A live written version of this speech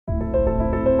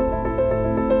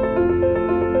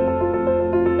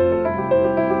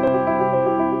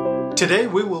Today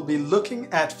we will be looking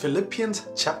at Philippians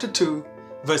chapter 2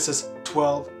 verses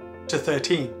 12 to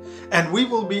 13, and we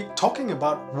will be talking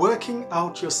about working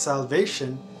out your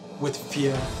salvation with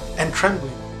fear and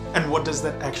trembling. And what does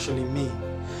that actually mean?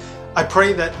 I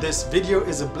pray that this video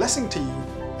is a blessing to you,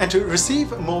 and to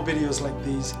receive more videos like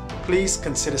these, please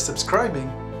consider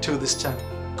subscribing to this channel.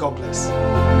 God bless.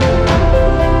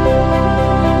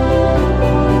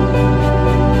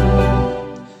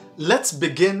 Let's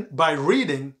begin by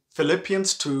reading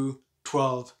Philippians 2,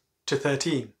 12 to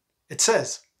 13. It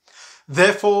says,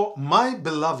 "Therefore, my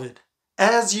beloved,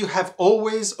 as you have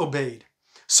always obeyed,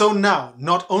 so now,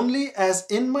 not only as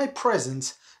in my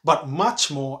presence, but much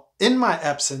more in my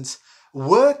absence,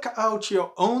 work out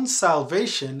your own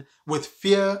salvation with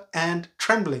fear and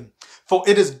trembling. For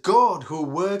it is God who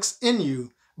works in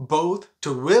you, both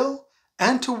to will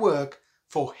and to work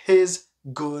for His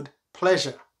good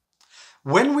pleasure."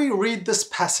 When we read this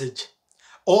passage,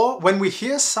 or when we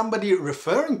hear somebody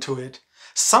referring to it,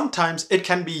 sometimes it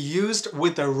can be used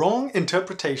with a wrong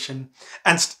interpretation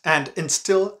and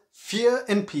instill fear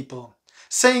in people,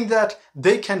 saying that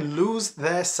they can lose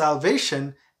their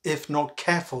salvation if not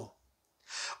careful.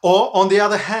 Or on the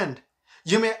other hand,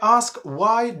 you may ask,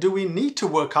 why do we need to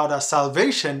work out our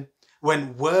salvation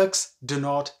when works do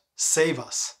not save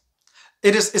us?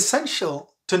 It is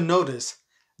essential to notice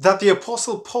that the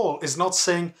Apostle Paul is not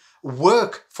saying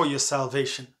work for your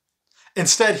salvation.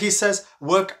 Instead, he says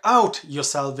work out your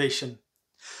salvation.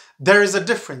 There is a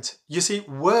difference. You see,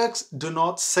 works do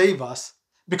not save us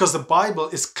because the Bible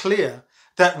is clear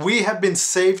that we have been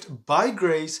saved by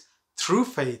grace through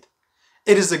faith.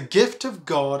 It is a gift of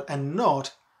God and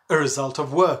not a result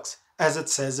of works, as it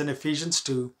says in Ephesians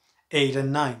 2, 8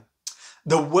 and 9.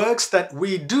 The works that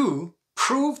we do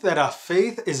prove that our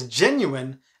faith is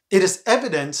genuine. It is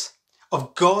evidence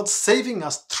of God saving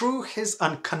us through His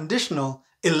unconditional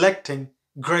electing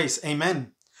grace.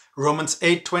 Amen. Romans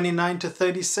 8, 29 to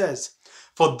 30 says,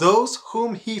 "For those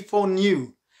whom He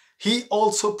foreknew, He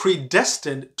also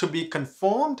predestined to be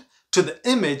conformed to the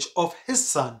image of His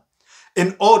Son,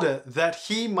 in order that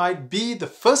He might be the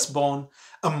firstborn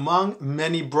among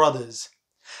many brothers.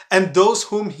 And those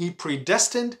whom He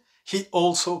predestined, He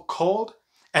also called.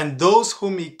 And those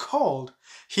whom He called,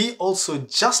 He also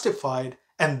justified.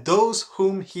 And those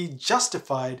whom He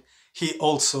justified, He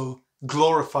also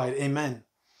glorified." Amen.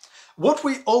 What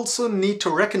we also need to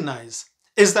recognize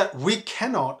is that we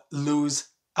cannot lose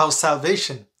our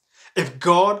salvation. If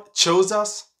God chose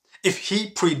us, if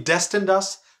He predestined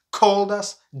us, called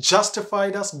us,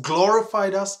 justified us,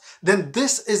 glorified us, then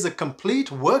this is a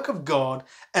complete work of God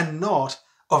and not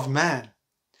of man.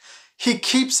 He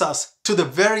keeps us to the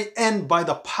very end by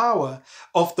the power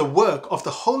of the work of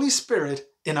the Holy Spirit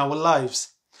in our lives.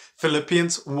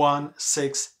 Philippians 1,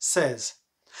 6 says,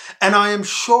 "And I am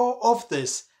sure of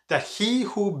this, that He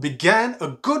who began a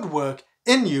good work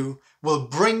in you will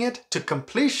bring it to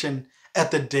completion at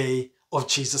the day of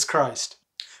Jesus Christ."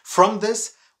 From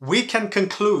this, we can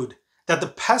conclude that the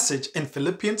passage in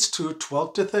Philippians 2,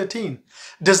 12 to 13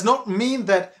 does not mean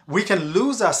that we can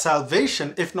lose our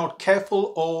salvation if not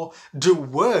careful or do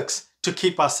works to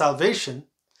keep our salvation.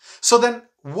 So then,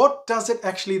 what does it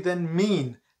actually then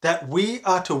mean that we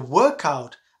are to work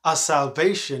out our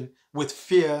salvation with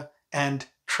fear and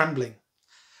trembling?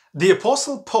 The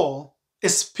Apostle Paul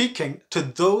is speaking to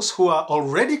those who are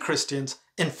already Christians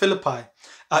in Philippi,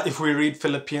 if we read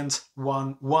Philippians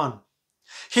 1:1.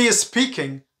 He is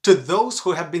speaking to those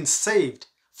who have been saved,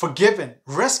 forgiven,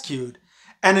 rescued,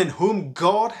 and in whom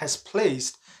God has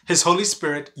placed His Holy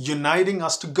Spirit, uniting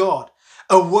us to God,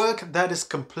 a work that is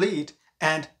complete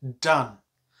and done.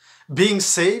 Being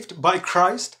saved by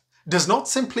Christ does not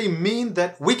simply mean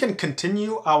that we can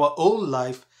continue our old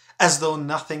life as though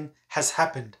nothing has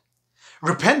happened.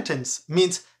 Repentance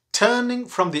means turning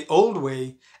from the old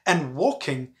way and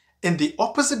walking in the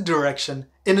opposite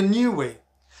direction in a new way,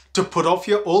 to put off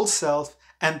your old self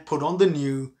and put on the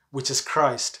new, which is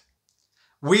Christ.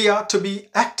 We are to be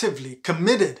actively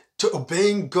committed to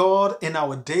obeying God in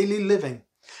our daily living,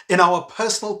 in our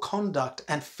personal conduct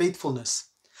and faithfulness.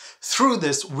 Through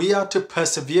this, we are to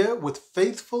persevere with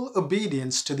faithful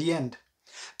obedience to the end.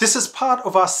 This is part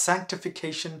of our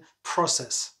sanctification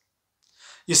process.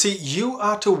 You see, you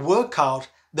are to work out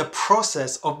the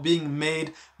process of being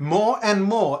made more and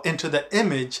more into the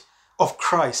image of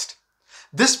Christ.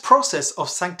 This process of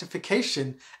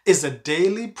sanctification is a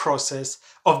daily process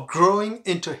of growing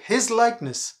into His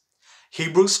likeness.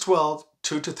 Hebrews 12,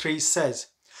 2 to 3 says,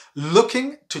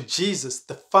 "Looking to Jesus,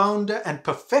 the founder and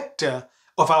perfecter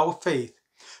of our faith,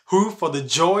 who for the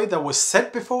joy that was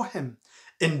set before Him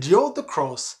endured the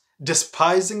cross,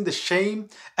 despising the shame,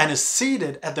 and is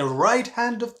seated at the right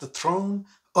hand of the throne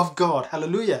of God.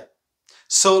 Hallelujah.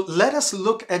 So let us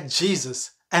look at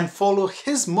Jesus and follow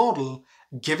his model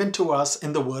given to us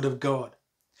in the Word of God.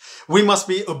 We must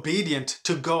be obedient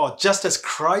to God just as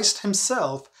Christ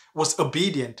himself was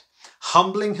obedient,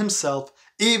 humbling himself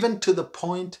even to the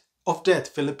point of death.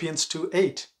 Philippians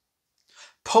 2:8.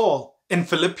 Paul in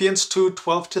Philippians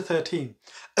 2:12-13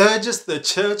 urges the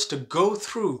church to go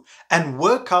through and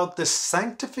work out this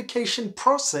sanctification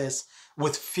process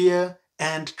with fear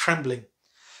and trembling.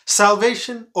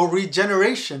 Salvation or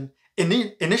regeneration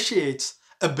initiates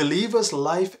a believer's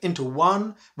life into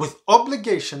one with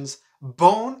obligations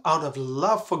born out of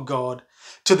love for God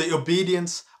to the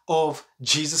obedience of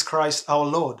Jesus Christ our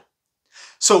Lord.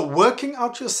 So working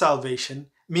out your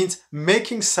salvation means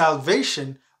making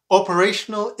salvation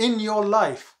operational in your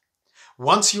life.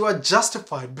 Once you are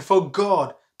justified before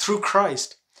God through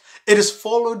Christ, it is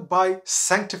followed by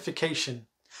sanctification,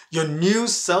 your new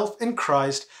self in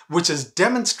Christ, which is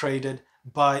demonstrated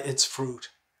by its fruit.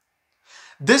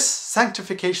 This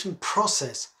sanctification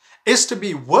process is to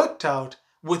be worked out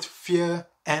with fear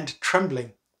and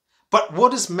trembling. But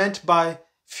what is meant by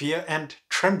fear and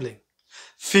trembling?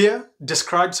 Fear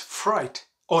describes fright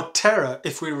or terror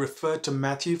if we refer to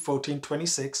Matthew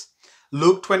 14:26,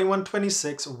 Luke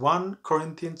 21:26, 1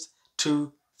 Corinthians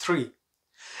 2:3.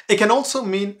 It can also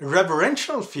mean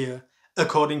reverential fear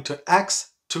according to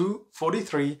Acts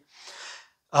 2:43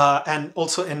 and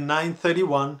also in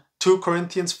 9:31, 2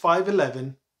 Corinthians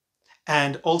 5:11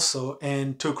 and also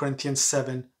in 2 Corinthians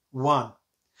 7:1.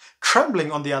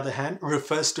 Trembling, on the other hand,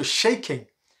 refers to shaking,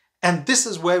 and this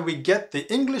is where we get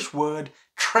the English word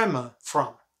tremor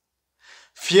from.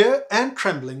 Fear and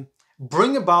trembling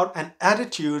bring about an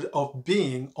attitude of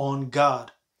being on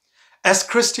guard. As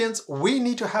Christians, we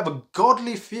need to have a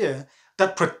godly fear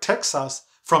that protects us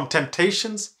from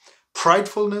temptations,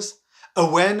 pridefulness,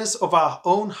 awareness of our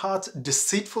own heart's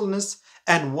deceitfulness,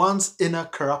 and one's inner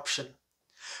corruption.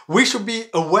 We should be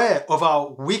aware of our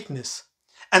weakness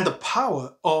and the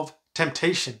power of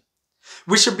temptation.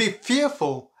 We should be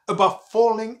fearful about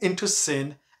falling into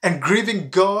sin and grieving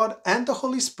God and the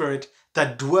Holy Spirit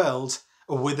that dwells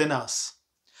within us.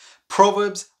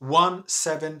 Proverbs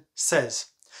 1:7 says,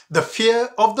 "The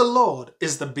fear of the Lord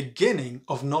is the beginning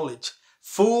of knowledge.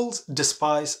 Fools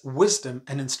despise wisdom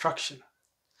and instruction."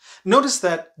 Notice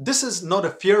that this is not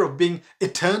a fear of being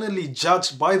eternally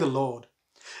judged by the Lord.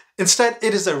 Instead,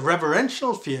 it is a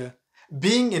reverential fear,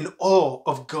 being in awe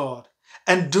of God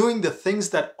and doing the things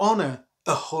that honor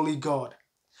a holy God.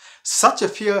 Such a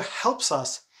fear helps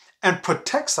us and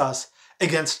protects us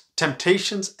against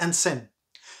temptations and sin.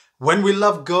 When we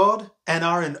love God and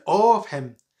are in awe of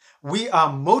Him, we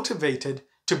are motivated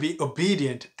to be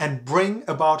obedient and bring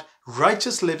about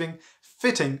righteous living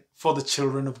fitting for the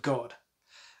children of God.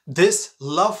 This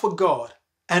love for God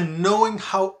and knowing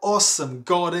how awesome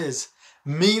God is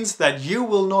means that you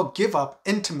will not give up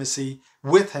intimacy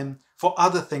with Him for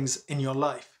other things in your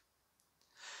life.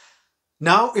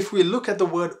 Now, if we look at the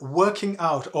word working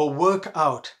out or work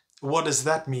out, what does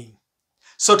that mean?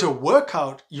 So to work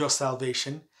out your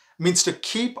salvation means to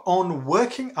keep on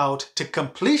working out to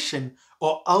completion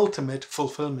or ultimate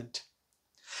fulfillment.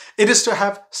 It is to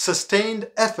have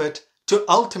sustained effort to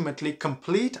ultimately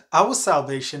complete our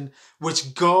salvation,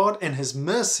 which God in His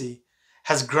mercy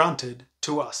has granted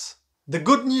to us. The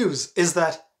good news is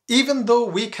that even though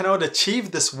we cannot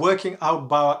achieve this working out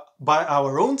by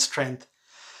our own strength,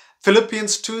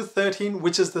 Philippians 2:13,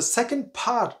 which is the second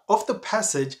part of the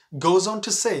passage, goes on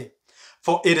to say,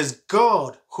 "For it is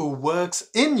God who works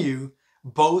in you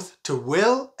both to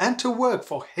will and to work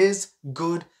for His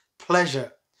good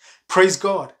pleasure." Praise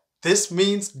God. This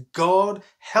means God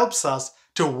helps us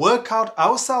to work out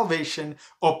our salvation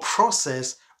or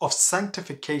process of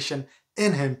sanctification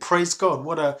in Him. Praise God.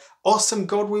 What an awesome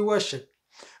God we worship.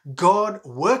 God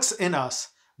works in us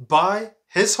by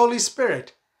His Holy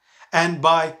Spirit and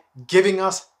by giving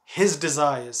us His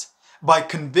desires, by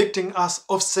convicting us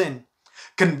of sin,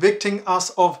 convicting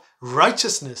us of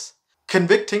righteousness,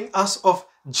 convicting us of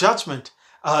judgment,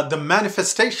 the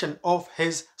manifestation of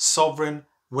His sovereign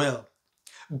will.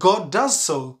 God does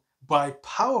so by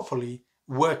powerfully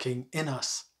working in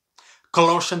us.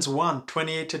 Colossians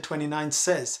 1:28-29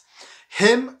 says,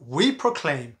 "Him we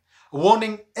proclaim,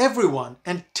 warning everyone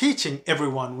and teaching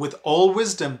everyone with all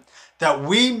wisdom, that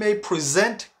we may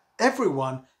present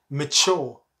everyone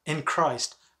mature in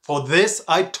Christ. For this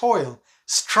I toil,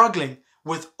 struggling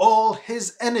with all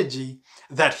His energy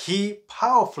that He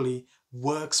powerfully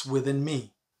works within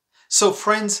me." So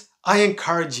friends, I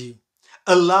encourage you,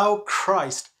 allow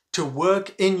Christ to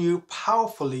work in you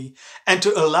powerfully and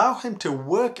to allow Him to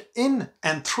work in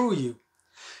and through you.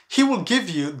 He will give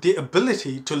you the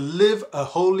ability to live a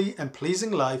holy and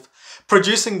pleasing life,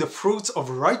 producing the fruits of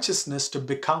righteousness to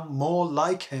become more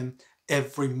like Him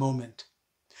every moment.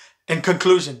 In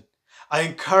conclusion, I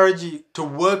encourage you to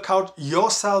work out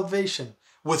your salvation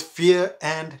with fear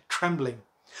and trembling.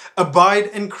 Abide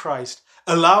in Christ,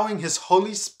 allowing His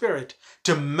Holy Spirit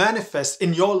to manifest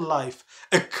in your life,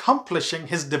 accomplishing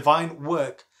His divine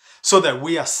work, so that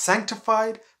we are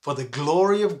sanctified for the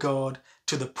glory of God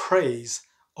to the praise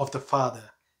of the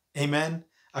Father. Amen.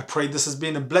 I pray this has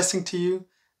been a blessing to you.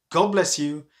 God bless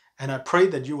you. And I pray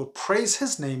that you will praise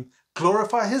His name,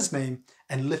 glorify His name,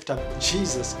 and lift up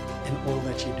Jesus in all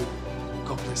that you do.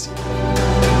 God bless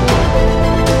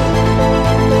you.